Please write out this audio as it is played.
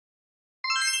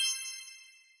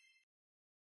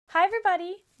Hi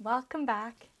everybody, welcome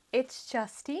back. It's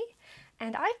Justine,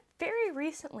 and I very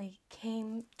recently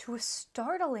came to a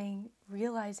startling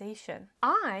realization.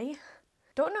 I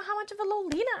don't know how much of a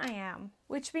Lolita I am,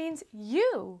 which means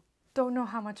you don't know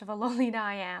how much of a Lolita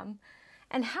I am.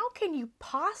 And how can you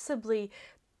possibly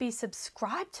be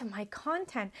subscribed to my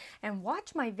content and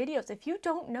watch my videos if you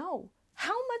don't know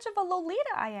how much of a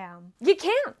Lolita I am? You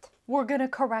can't. We're gonna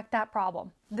correct that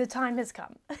problem. The time has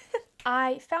come.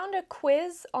 I found a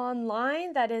quiz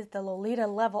online that is the Lolita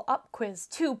Level Up Quiz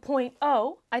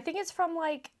 2.0. I think it's from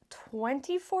like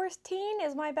 2014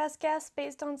 is my best guess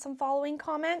based on some following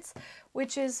comments,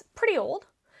 which is pretty old.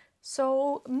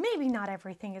 So maybe not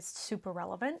everything is super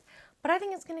relevant, but I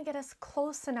think it's going to get us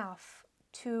close enough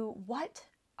to what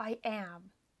I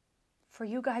am for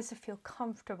you guys to feel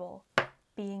comfortable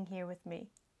being here with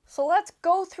me. So let's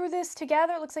go through this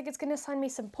together. It looks like it's going to assign me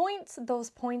some points. Those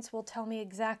points will tell me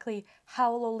exactly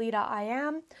how Lolita I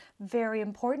am. Very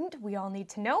important. We all need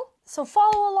to know. So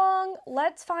follow along.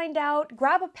 Let's find out.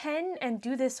 Grab a pen and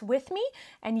do this with me.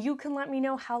 And you can let me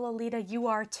know how Lolita you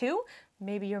are too.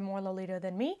 Maybe you're more Lolita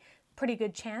than me. Pretty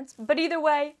good chance. But either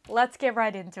way, let's get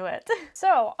right into it.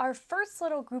 So our first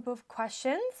little group of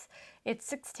questions, it's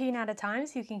 16 at a time,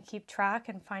 so you can keep track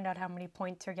and find out how many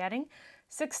points you're getting.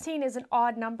 16 is an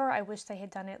odd number. I wish they had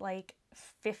done it like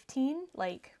 15,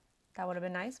 that would have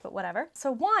been nice, but whatever.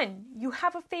 So 1, you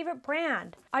have a favorite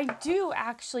brand. I do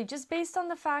actually, just based on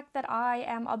the fact that I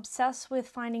am obsessed with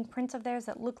finding prints of theirs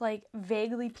that look like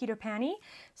vaguely Peter Pan-y.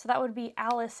 So that would be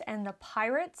Alice and the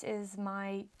Pirates is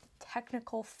my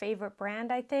technical favorite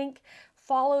brand, I think,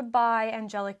 followed by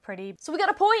Angelic Pretty. So we got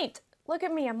a point. Look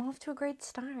at me, I'm off to a great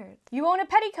start. You own a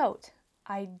petticoat.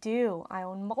 I do. I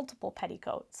own multiple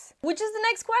petticoats. Which is the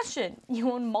next question.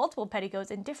 You own multiple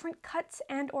petticoats in different cuts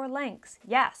and or lengths.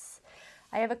 Yes.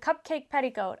 I have a cupcake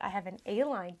petticoat. I have an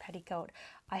A-line petticoat.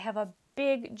 I have a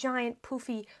big, giant,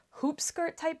 poofy hoop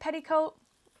skirt type petticoat.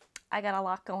 I got a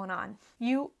lot going on.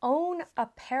 You own a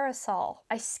parasol.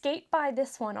 I skate by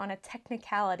this one on a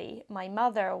technicality. My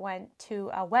mother went to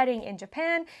a wedding in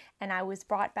Japan and I was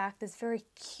brought back this very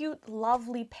cute,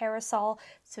 lovely parasol.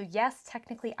 So yes,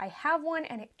 technically I have one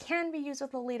and it can be used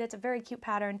with Lolita. It's a very cute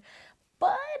pattern,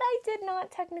 but I did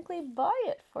not technically buy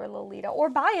it for Lolita or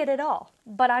buy it at all.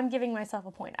 But I'm giving myself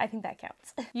a point. I think that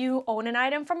counts. You own an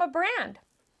item from a brand.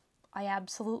 I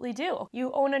absolutely do.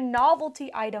 You own a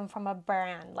novelty item from a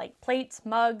brand, like plates,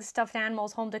 mugs, stuffed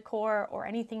animals, home decor, or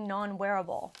anything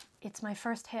non-wearable. It's my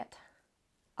first hit.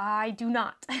 I do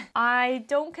not. I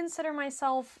don't consider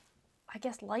myself, I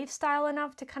guess, lifestyle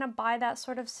enough to kind of buy that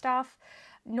sort of stuff,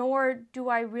 nor do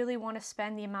I really want to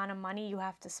spend the amount of money you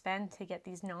have to spend to get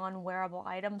these non-wearable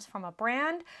items from a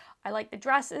brand. I like the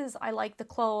dresses, I like the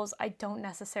clothes, I don't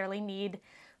necessarily need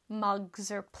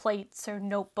mugs or plates or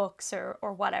notebooks or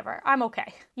whatever. I'm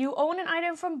okay. You own an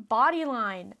item from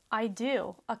Bodyline. I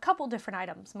do. A couple different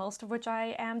items, most of which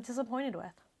I am disappointed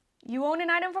with. You own an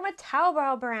item from a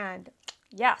Taobao brand.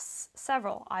 Yes,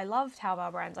 several. I love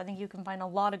Taobao brands. I think you can find a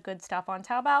lot of good stuff on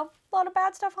Taobao, a lot of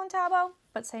bad stuff on Taobao,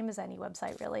 but same as any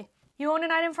website really. You own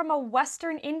an item from a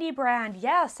Western indie brand.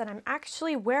 Yes, and I'm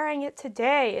actually wearing it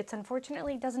today. It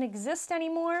unfortunately doesn't exist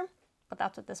anymore, but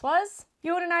that's what this was.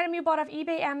 You own an item you bought off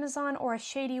eBay, Amazon, or a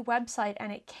shady website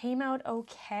and it came out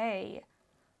okay.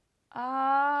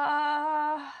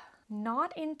 Not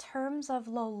in terms of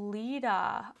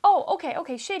Lolita. Oh,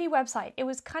 okay, shady website. It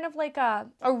was kind of like a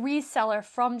reseller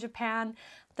from Japan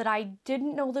that I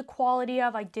didn't know the quality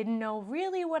of. I didn't know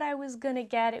really what I was gonna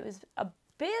get. It was a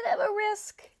bit of a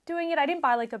risk doing it. I didn't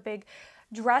buy like a big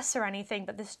dress or anything,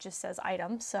 but this just says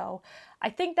item, so I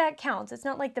think that counts. It's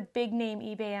not like the big name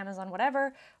eBay, Amazon,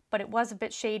 whatever, but it was a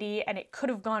bit shady and it could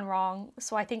have gone wrong,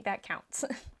 so I think that counts.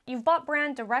 You've bought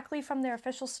brand directly from their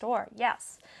official store.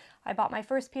 Yes. I bought my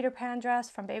first Peter Pan dress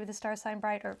from Baby the Star Shine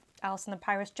Bright or Alice in the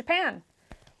Pirates, Japan.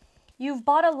 You've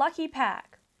bought a lucky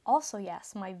pack. Also,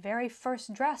 yes, my very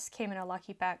first dress came in a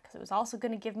lucky pack because it was also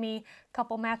going to give me a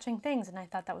couple matching things and I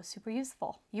thought that was super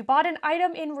useful. You bought an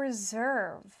item in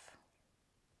reserve.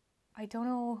 I don't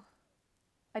know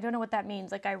what that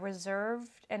means. Like I reserved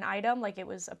an item, like it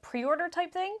was a pre-order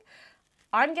type thing.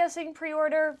 I'm guessing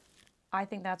pre-order. I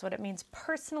think that's what it means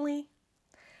personally.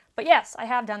 But yes, I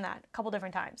have done that a couple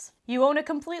different times. You own a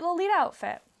complete Lolita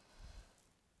outfit.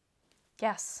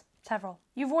 Yes, several.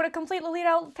 You've worn a complete Lolita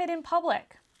outfit in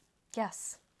public.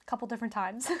 Yes, a couple different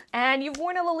times. And you've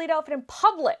worn a Lolita outfit in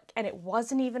public and it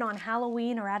wasn't even on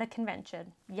Halloween or at a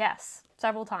convention. Yes,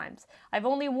 several times. I've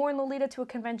only worn Lolita to a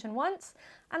convention once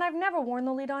and I've never worn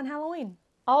Lolita on Halloween.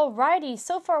 Alrighty,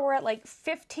 so far we're at like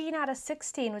 15 out of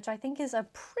 16, which I think is a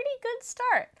pretty good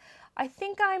start. I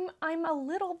think I'm a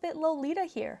little bit Lolita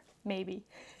here, maybe.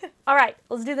 All right,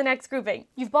 let's do the next grouping.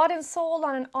 You've bought and sold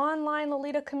on an online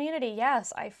Lolita community.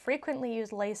 Yes, I frequently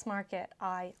use Lace Market.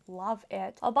 I love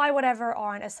it. I'll buy whatever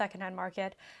on a secondhand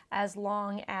market as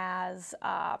long as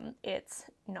it's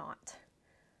not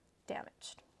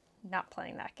damaged. Not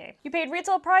playing that game. You paid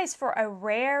retail price for a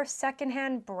rare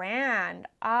secondhand brand.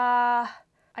 I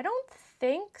don't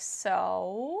think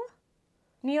so.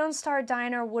 Neon Star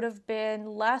Diner would have been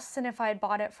less than if I had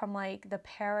bought it from like the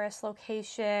Paris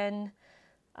location.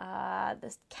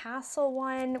 This Castle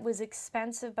one was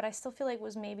expensive, but I still feel like it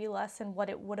was maybe less than what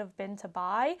it would have been to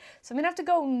buy. So I'm gonna have to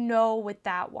go no with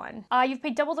that one. You've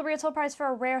paid double the retail price for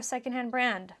a rare secondhand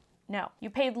brand. No.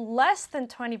 You paid less than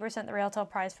 20% the retail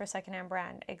price for a secondhand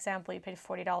brand. Example, you paid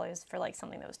 $40 for like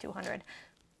something that was $200.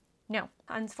 No,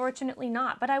 unfortunately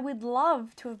not, but I would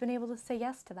love to have been able to say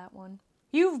yes to that one.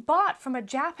 You've bought from a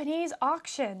Japanese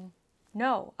auction.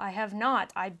 No, I have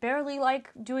not. I barely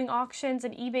like doing auctions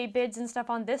and eBay bids and stuff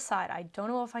on this side. I don't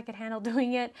know if I could handle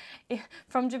doing it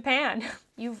from Japan.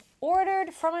 You've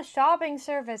ordered from a shopping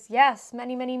service. Yes,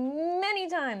 many, many, many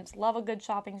times. Love a good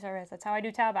shopping service. That's how I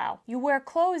do Taobao. You wear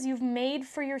clothes you've made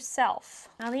for yourself.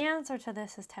 Now the answer to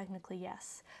this is technically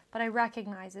yes, but I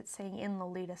recognize it's saying in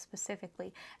Lolita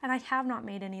specifically, and I have not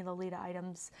made any Lolita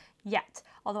items yet,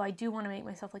 although I do want to make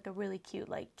myself like a really cute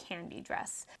like candy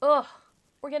dress. Ugh.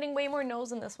 We're getting way more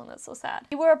no's in this one. That's so sad.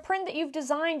 You wear a print that you've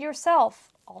designed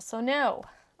yourself. Also no.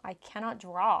 I cannot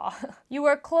draw. You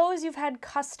wear clothes you've had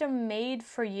custom made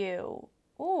for you.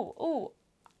 Ooh.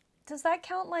 Does that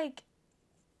count like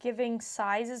giving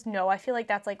sizes? No, I feel like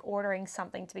that's like ordering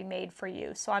something to be made for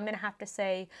you. So I'm gonna have to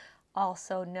say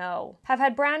also no. Have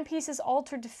had brand pieces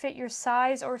altered to fit your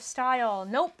size or style?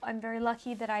 Nope. I'm very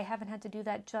lucky that I haven't had to do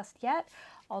that just yet.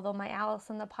 Although my Alice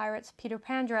and the Pirates Peter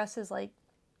Pan dress is like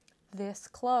this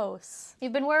close.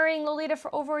 You've been wearing Lolita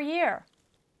for over a year.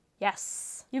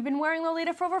 Yes. You've been wearing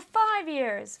Lolita for over 5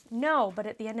 years. No, but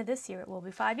at the end of this year, it will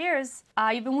be 5 years.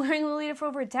 You've been wearing Lolita for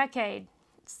over a decade.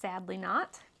 Sadly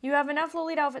not. You have enough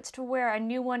Lolita outfits to wear a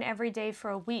new one every day for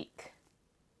a week.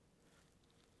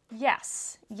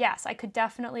 Yes, I could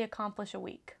definitely accomplish a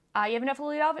week. You have enough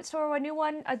Lolita outfits to wear a new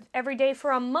one every day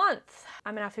for a month.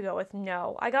 I'm gonna have to go with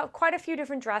no. I got quite a few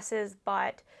different dresses,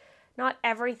 but not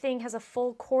everything has a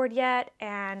full cord yet,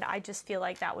 and I just feel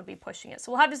like that would be pushing it.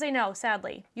 So we'll have to say no,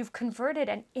 sadly. You've converted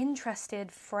an interested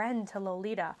friend to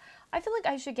Lolita. I feel like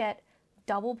I should get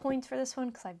double points for this one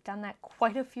because I've done that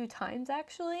quite a few times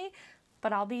actually,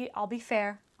 but I'll be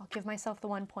fair. I'll give myself the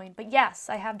 1 point. But yes,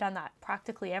 I have done that.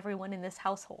 Practically everyone in this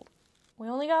household. We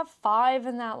only got 5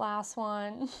 in that last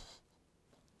one.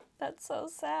 That's so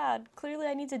sad. Clearly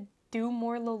I need to do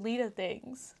more Lolita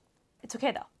things. It's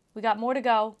okay though. We got more to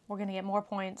go. We're gonna get more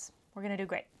points. We're gonna do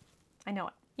great. I know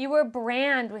it. You wear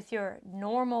brand with your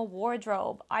normal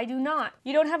wardrobe. I do not.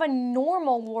 You don't have a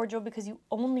normal wardrobe because you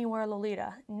only wear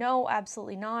Lolita. No,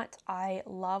 absolutely not. I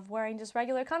love wearing just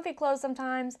regular comfy clothes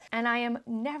sometimes, and I am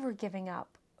never giving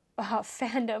up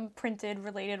fandom, printed,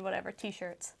 related, whatever,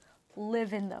 t-shirts.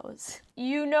 Live in those.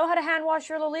 You know how to hand wash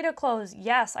your Lolita clothes.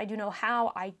 Yes, I do know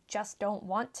how. I just don't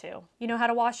want to. You know how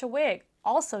to wash a wig.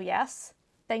 Also, yes.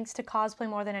 Thanks to cosplay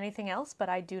more than anything else, but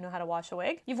I do know how to wash a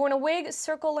wig. You've worn a wig,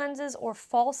 circle lenses, or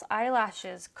false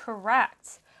eyelashes.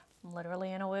 Correct. I'm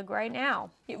literally in a wig right now.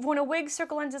 You've worn a wig,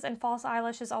 circle lenses, and false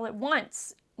eyelashes all at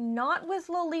once. Not with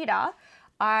Lolita.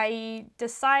 I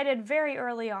decided very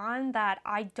early on that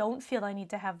I don't feel I need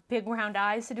to have big round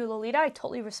eyes to do Lolita. I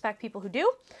totally respect people who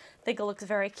do. I think it looks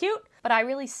very cute, but I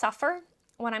really suffer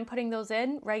when I'm putting those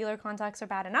in. Regular contacts are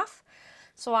bad enough.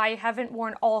 So I haven't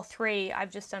worn all 3.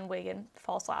 I've just done wig and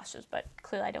false lashes, but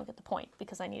clearly I don't get the point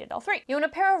because I needed all 3. You own a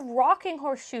pair of rocking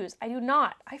horse shoes. I do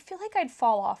not. I feel like I'd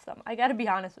fall off them. I gotta be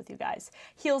honest with you guys.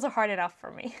 Heels are hard enough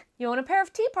for me. You own a pair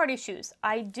of tea party shoes.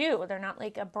 I do. They're not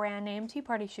like a brand name tea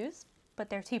party shoes, but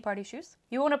they're tea party shoes.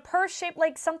 You own a purse shaped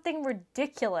like something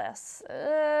ridiculous.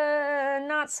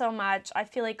 Not so much. I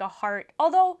feel like a heart.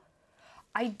 Although,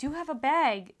 I do have a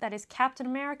bag that is Captain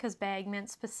America's bag meant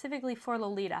specifically for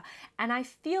Lolita. And I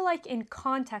feel like in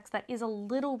context that is a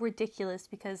little ridiculous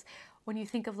because when you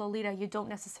think of Lolita, you don't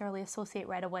necessarily associate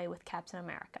right away with Captain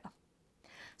America.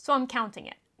 So I'm counting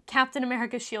it. Captain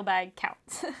America's shield bag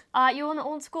counts. You own an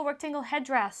old school rectangle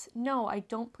headdress. No, I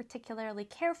don't particularly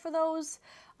care for those.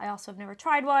 I also have never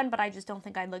tried one, but I just don't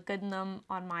think I'd look good in them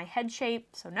on my head shape,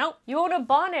 so no. You own a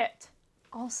bonnet.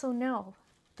 Also no.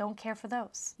 Don't care for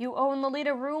those. You own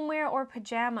Lolita roomwear or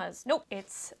pajamas. Nope.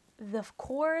 It's the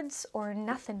cords or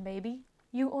nothing, baby.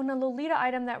 You own a Lolita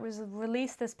item that was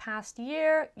released this past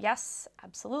year. Yes,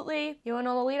 absolutely. You own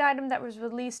a Lolita item that was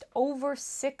released over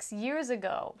 6 years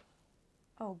ago.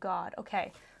 Oh God,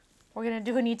 okay. We're gonna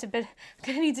need to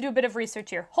do a bit of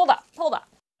research here. Hold up, hold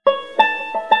up.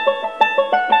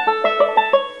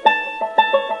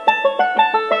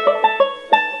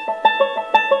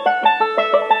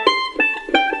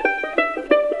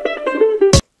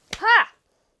 Ha!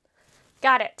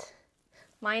 Got it.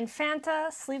 My Infanta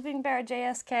Sleeping Bear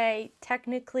JSK,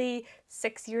 technically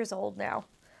 6 years old now.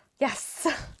 Yes!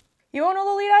 You own a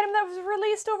Lolita item that was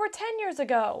released over 10 years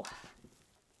ago.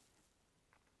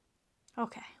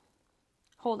 Okay,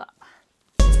 hold up.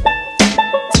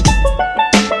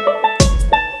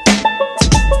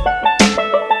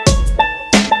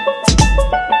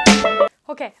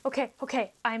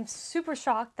 Okay. I'm super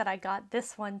shocked that I got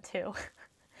this one too.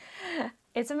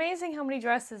 It's amazing how many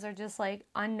dresses are just like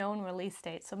unknown release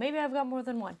dates. So maybe I've got more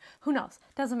than one. Who knows?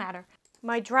 Doesn't matter.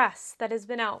 My dress that has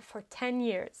been out for 10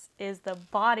 years is the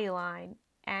Bodyline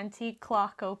Antique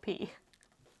Clock OP.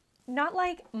 Not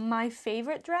like my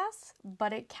favorite dress,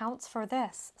 but it counts for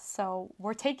this, so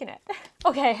we're taking it.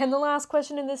 Okay, and the last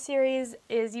question in this series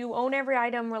is, you own every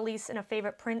item released in a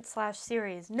favorite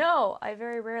print/series? No, I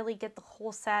very rarely get the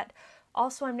whole set.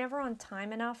 Also, I'm never on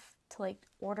time enough to like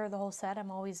order the whole set.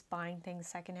 I'm always buying things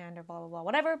secondhand or blah, blah, blah,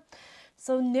 whatever.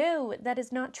 So no, that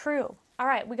is not true. All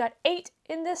right, we got 8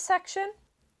 in this section.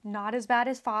 Not as bad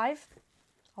as 5.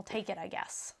 I'll take it, I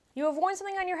guess. You have worn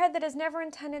something on your head that is never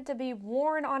intended to be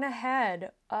worn on a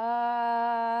head.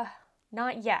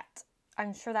 Not yet.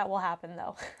 I'm sure that will happen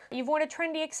though. You've worn a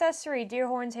trendy accessory, deer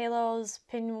horns, halos,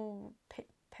 peignoirs,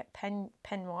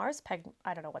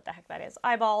 I don't know what the heck that is,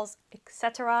 eyeballs,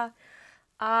 etc.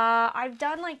 I've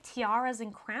done like tiaras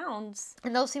and crowns,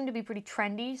 and those seem to be pretty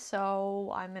trendy,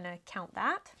 so I'm gonna count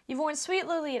that. You've worn sweet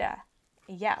Lolita.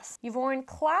 Yes. You've worn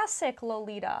classic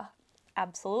Lolita.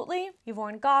 Absolutely. You've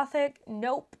worn gothic.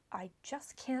 Nope. I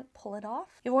just can't pull it off.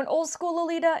 You've worn old school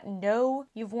Lolita. No.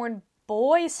 You've worn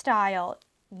boy style.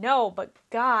 No, but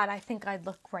God, I think I'd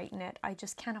look great in it. I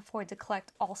just can't afford to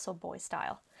collect also boy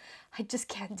style. I just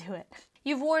can't do it.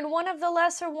 You've worn one of the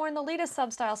lesser worn Lolita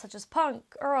substyles such as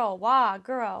punk, Earl, wah,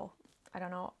 girl. I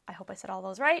don't know. I hope I said all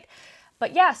those right.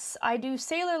 But yes, I do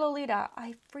Sailor Lolita.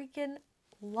 I freaking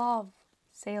love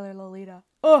Sailor Lolita.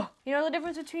 Ugh! You know the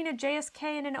difference between a JSK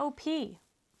and an OP?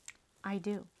 I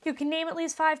do. You can name at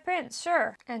least 5 prints,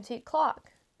 sure. Antique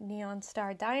Clock, Neon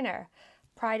Star Diner,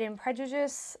 Pride and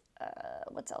Prejudice,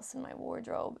 what's else in my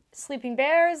wardrobe? Sleeping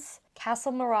Bears,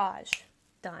 Castle Mirage.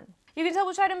 Done. You can tell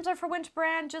which items are for which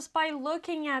brand just by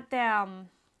looking at them.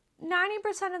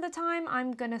 90% of the time,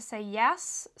 I'm gonna say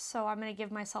yes, so I'm gonna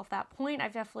give myself that point.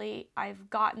 I've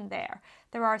gotten there.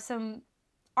 There are some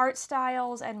art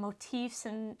styles and motifs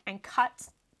and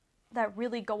cuts that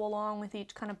really go along with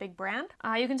each kind of big brand.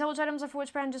 You can tell which items are for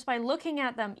which brand just by looking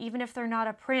at them, even if they're not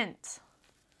a print.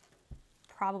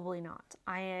 Probably not.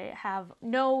 I have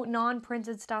no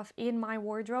non-printed stuff in my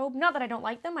wardrobe. Not that I don't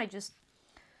like them, I just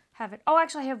have it. Oh,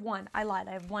 actually I have one. I lied,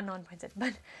 I have one non-printed,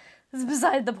 but this is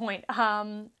beside the point.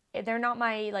 They're not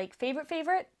my like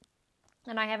favorite,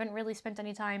 and I haven't really spent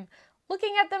any time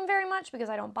looking at them very much because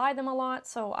I don't buy them a lot,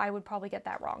 so I would probably get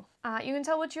that wrong. You can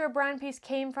tell which your brand piece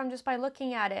came from just by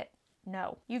looking at it.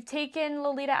 No. You've taken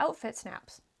Lolita outfit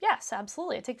snaps. Yes,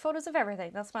 absolutely. I take photos of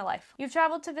everything. That's my life. You've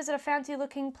traveled to visit a fancy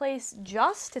looking place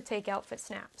just to take outfit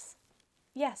snaps.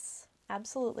 Yes,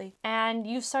 absolutely. And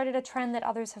you've started a trend that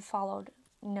others have followed.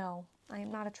 No, I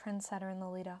am not a trendsetter in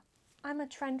Lolita. I'm a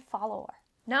trend follower.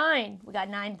 9. We got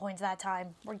 9 points that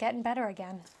time. We're getting better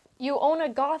again. You own a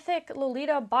Gothic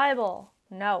Lolita Bible.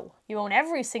 No. You own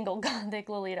every single Gothic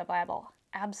Lolita Bible.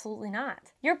 Absolutely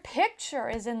not. Your picture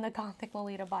is in the Gothic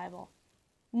Lolita Bible.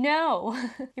 No.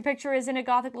 Your picture is in a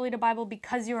Gothic Lolita Bible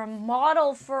because you're a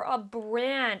model for a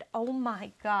brand. Oh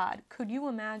my God. Could you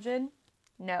imagine?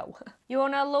 No. You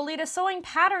own a Lolita sewing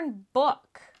pattern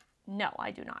book. No,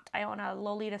 I do not. I own a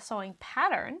Lolita sewing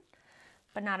pattern,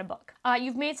 but not a book.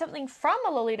 You've made something from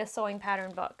a Lolita sewing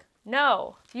pattern book.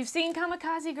 No. You've seen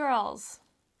Kamikaze Girls.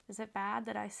 Is it bad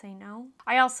that I say no?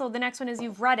 The next one is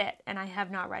you've read it, and I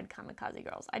have not read Kamikaze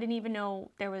Girls. I didn't even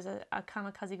know there was a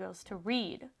Kamikaze Girls to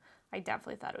read. I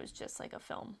definitely thought it was just like a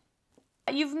film.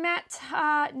 You've met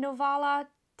Novala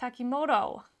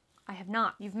Takimoto. I have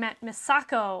not. You've met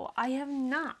Misako. I have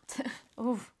not.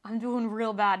 Oof, I'm doing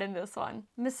real bad in this one.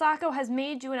 Misako has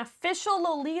made you an official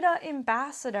Lolita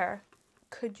ambassador.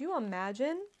 Could you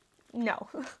imagine? No,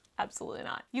 absolutely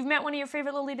not. You've met one of your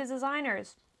favorite Lolita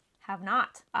designers. Have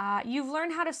not. You've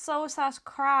learned how to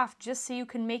sew/craft just so you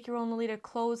can make your own Lolita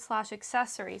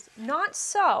clothes/accessories. Not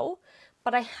so,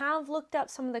 but I have looked up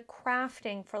some of the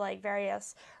crafting for like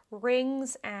various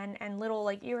rings and little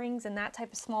like earrings and that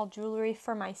type of small jewelry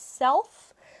for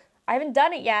myself. I haven't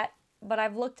done it yet, but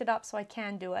I've looked it up so I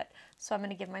can do it. So I'm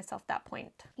going to give myself that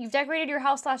point. You've decorated your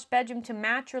house/bedroom to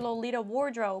match your Lolita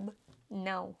wardrobe.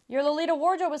 No. Your Lolita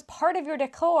wardrobe is part of your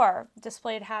decor.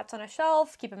 Displayed hats on a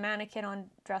shelf, keep a mannequin on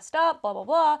dressed up, blah, blah,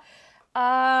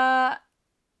 blah.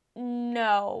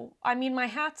 No. I mean, my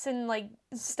hats and like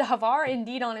stuff are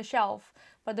indeed on a shelf,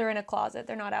 but they're in a closet.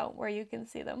 They're not out where you can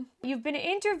see them. You've been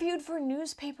interviewed for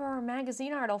newspaper or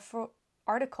magazine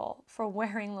article for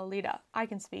wearing Lolita. I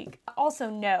can speak. Also,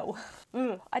 no.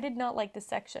 Ugh, I did not like this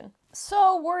section.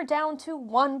 So we're down to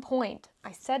 1 point.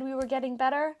 I said we were getting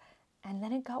better, and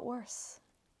then it got worse.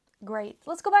 Great.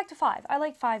 Let's go back to 5. I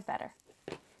like 5 better.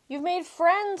 You've made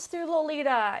friends through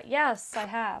Lolita. Yes, I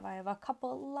have. I have a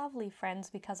couple lovely friends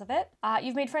because of it.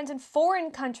 You've made friends in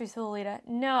foreign countries through Lolita.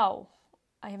 No,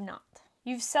 I have not.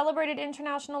 You've celebrated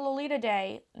International Lolita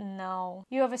Day. No.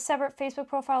 You have a separate Facebook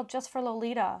profile just for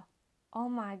Lolita. Oh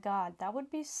my God, that would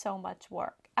be so much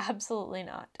work. Absolutely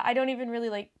not. I don't even really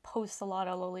like post a lot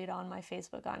of Lolita on my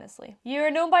Facebook, honestly.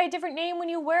 You're known by a different name when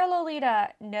you wear Lolita.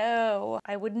 No,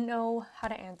 I wouldn't know how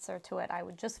to answer to it. I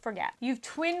would just forget. You've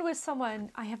twinned with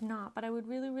someone. I have not, but I would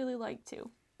really, really like to.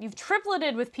 You've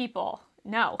tripleted with people.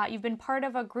 No. You've been part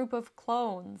of a group of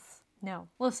clones. No.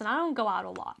 Listen, I don't go out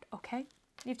a lot, okay?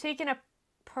 You've taken a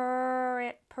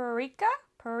Parika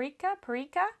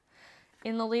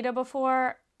in Lolita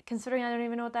before. Considering I don't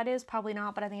even know what that is, probably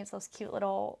not, but I think it's those cute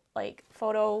little like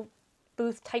photo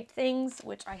booth type things,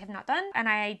 which I have not done. And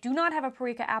I do not have a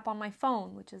Parika app on my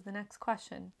phone, which is the next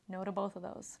question. No to both of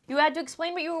those. You had to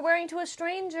explain what you were wearing to a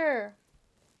stranger.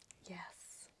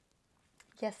 Yes.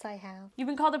 Yes, I have. You've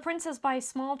been called a princess by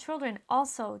small children.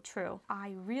 Also true.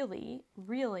 I really,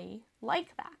 really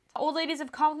like that. Old ladies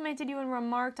have complimented you and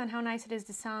remarked on how nice it is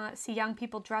to see young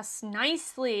people dress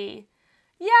nicely.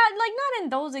 Yeah, like not in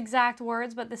those exact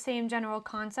words, but the same general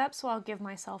concept, so I'll give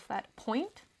myself that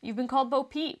point. You've been called Bo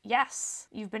Peep. Yes.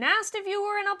 You've been asked if you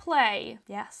were in a play.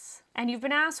 Yes. And you've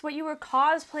been asked what you were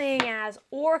cosplaying as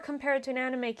or compared to an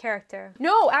anime character.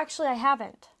 No, actually I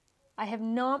haven't. I have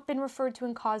not been referred to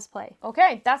in cosplay.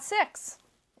 Okay, that's 6.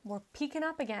 We're peaking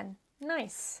up again.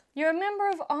 Nice. You're a member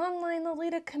of online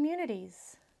Lolita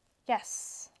communities.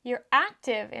 Yes. You're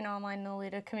active in online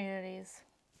Lolita communities.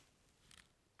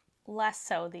 Less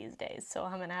so these days, so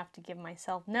I'm gonna have to give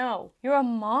myself no. You're a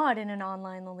mod in an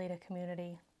online Lolita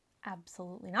community.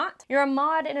 Absolutely not. You're a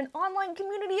mod in an online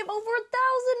community of over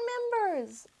 1,000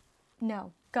 members.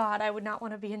 No. God, I would not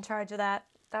want to be in charge of that.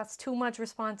 That's too much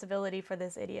responsibility for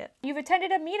this idiot. You've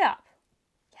attended a meetup.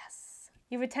 Yes.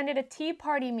 You've attended a tea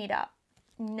party meetup.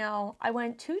 No, I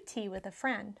went to tea with a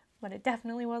friend, but it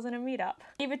definitely wasn't a meetup.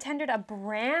 You've attended a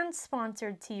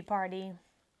brand-sponsored tea party.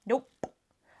 Nope.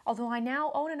 Although I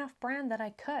now own enough brand that I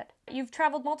could. You've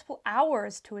traveled multiple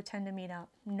hours to attend a meetup.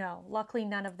 No, luckily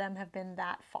none of them have been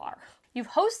that far. You've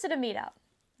hosted a meetup.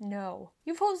 No.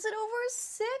 You've hosted over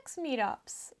 6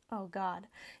 meetups. Oh God,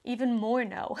 even more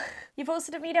no. You've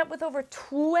hosted a meetup with over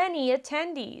 20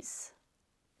 attendees.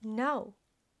 No.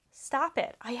 Stop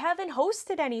it. I haven't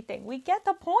hosted anything. We get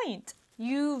the point.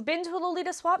 You've been to a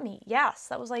Lolita swap meet. Yes,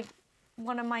 that was like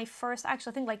one of my first,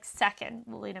 actually I think like 2nd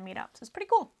Lolita meetups. It's pretty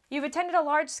cool. You've attended a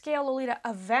large-scale Lolita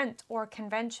event or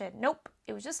convention. Nope,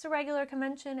 it was just a regular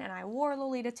convention and I wore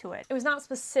Lolita to it. It was not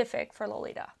specific for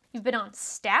Lolita. You've been on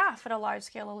staff at a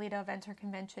large-scale Lolita event or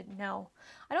convention. No,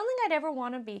 I don't think I'd ever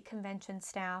want to be convention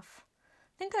staff.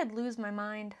 I think I'd lose my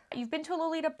mind. You've been to a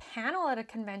Lolita panel at a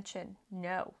convention.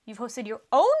 No. You've hosted your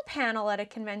own panel at a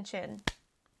convention.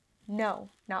 No,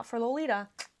 not for Lolita.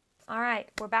 All right,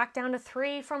 we're back down to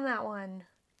 3 from that one.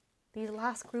 These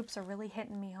last groups are really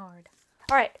hitting me hard.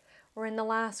 All right, we're in the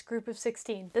last group of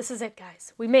 16. This is it,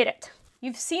 guys. We made it.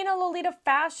 You've seen a Lolita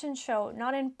fashion show,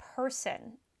 not in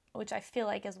person, which I feel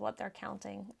like is what they're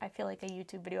counting. I feel like a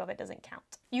YouTube video of it doesn't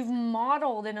count. You've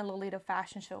modeled in a Lolita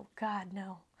fashion show. God,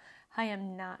 no. I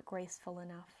am not graceful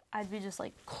enough. I'd be just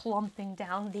like clumping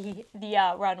down the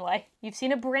runway. You've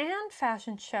seen a brand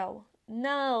fashion show.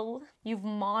 No. You've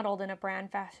modeled in a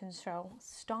brand fashion show.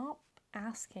 Stop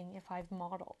asking if I've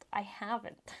modeled. I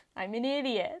haven't. I'm an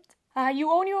idiot. You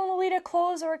own your own Lolita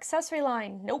clothes or accessory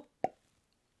line. Nope.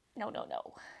 No, no,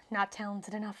 no. Not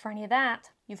talented enough for any of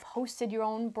that. You've hosted your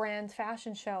own brand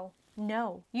fashion show.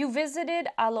 No. You visited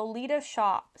a Lolita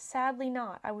shop. Sadly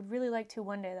not. I would really like to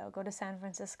one day though. Go to San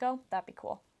Francisco. That'd be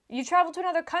cool. You traveled to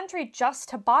another country just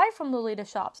to buy from Lolita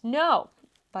shops. No.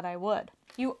 But I would.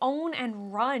 You own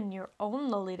and run your own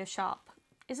Lolita shop.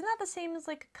 Isn't that the same as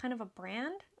like kind of a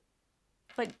brand?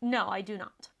 But no, I do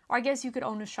not. Or I guess you could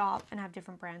own a shop and have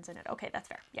different brands in it. Okay, that's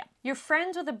fair. Yeah. You're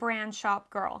friends with a brand shop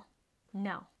girl.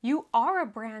 No. You are a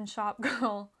brand shop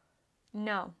girl.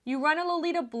 No. You run a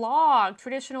Lolita blog,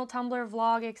 traditional Tumblr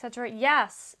vlog, etc.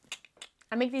 Yes.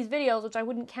 I make these videos, which I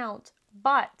wouldn't count,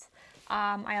 but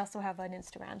I also have an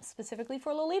Instagram specifically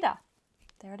for Lolita.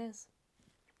 There it is.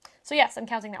 So yes, I'm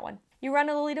counting that one. You run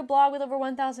a Lolita blog with over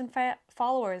 1,000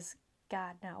 followers.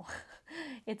 God, no.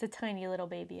 It's a tiny little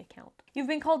baby account. You've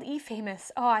been called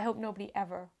E-famous. Oh, I hope nobody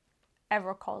ever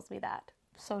calls me that.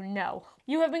 So no.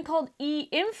 You have been called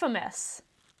E-infamous.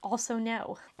 Also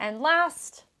no. And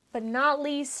last but not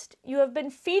least, you have been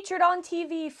featured on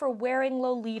TV for wearing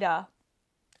Lolita.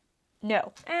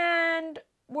 No. And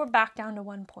we're back down to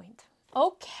 1 point.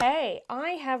 Okay, I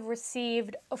have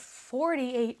received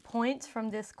 48 points from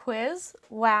this quiz.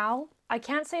 Wow. I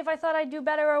can't say if I thought I'd do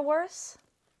better or worse.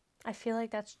 I feel like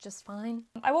that's just fine.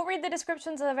 I won't read the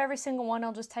descriptions of every single one.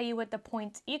 I'll just tell you what the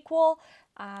points equal,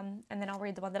 and then I'll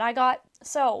read the one that I got.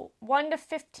 So 1 to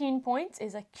 15 points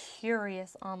is a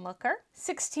curious onlooker.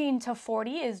 16 to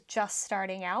 40 is just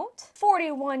starting out.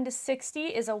 41 to 60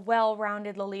 is a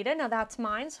well-rounded Lolita. Now that's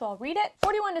mine, so I'll read it.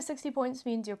 41 to 60 points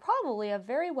means you're probably a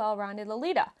very well-rounded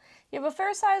Lolita. You have a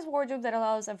fair-sized wardrobe that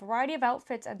allows a variety of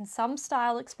outfits and some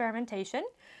style experimentation.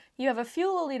 You have a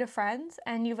few Lolita friends,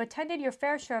 and you've attended your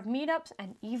fair share of meetups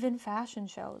and even fashion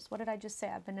shows. What did I just say?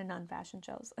 I've been to none fashion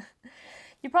shows.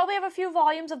 You probably have a few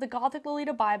volumes of the Gothic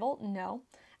Lolita Bible. No.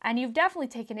 And you've definitely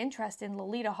taken interest in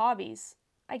Lolita hobbies.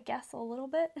 I guess a little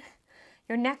bit.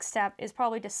 Your next step is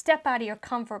probably to step out of your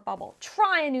comfort bubble.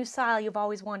 Try a new style you've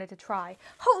always wanted to try.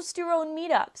 Host your own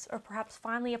meetups, or perhaps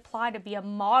finally apply to be a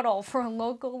model for a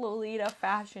local Lolita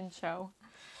fashion show.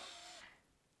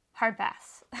 Hard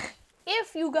pass.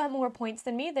 If you got more points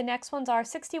than me, the next ones are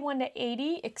 61 to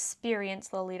 80,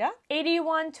 experienced Lolita.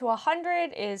 81 to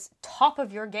 100 is top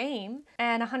of your game.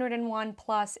 And 101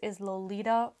 plus is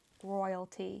Lolita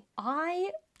royalty.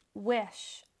 I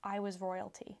wish I was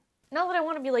royalty. Not that I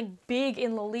want to be like big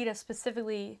in Lolita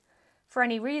specifically for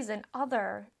any reason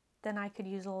other than I could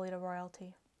use Lolita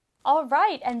royalty. All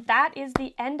right, and that is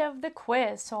the end of the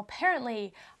quiz. So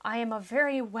apparently I am a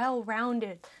very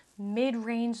well-rounded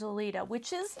mid-range Lolita,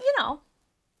 which is, you know,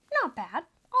 not bad.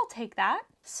 I'll take that.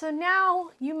 So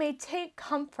now you may take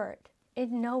comfort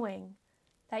in knowing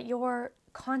that your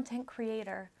content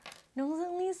creator knows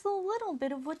at least a little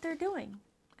bit of what they're doing,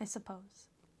 I suppose.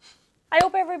 I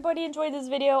hope everybody enjoyed this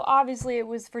video. Obviously, it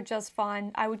was for just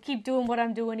fun. I would keep doing what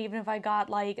I'm doing even if I got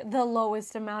like the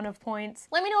lowest amount of points.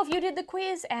 Let me know if you did the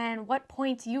quiz and what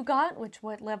points you got,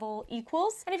 what level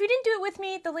equals. And if you didn't do it with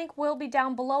me, the link will be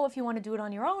down below if you want to do it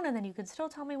on your own, and then you can still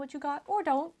tell me what you got or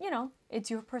don't. You know,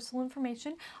 it's your personal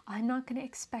information. I'm not going to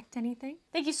expect anything.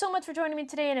 Thank you so much for joining me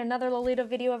today in another Lolita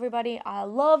video, everybody. I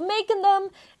love making them,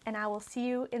 and I will see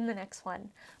you in the next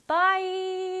one.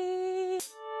 Bye!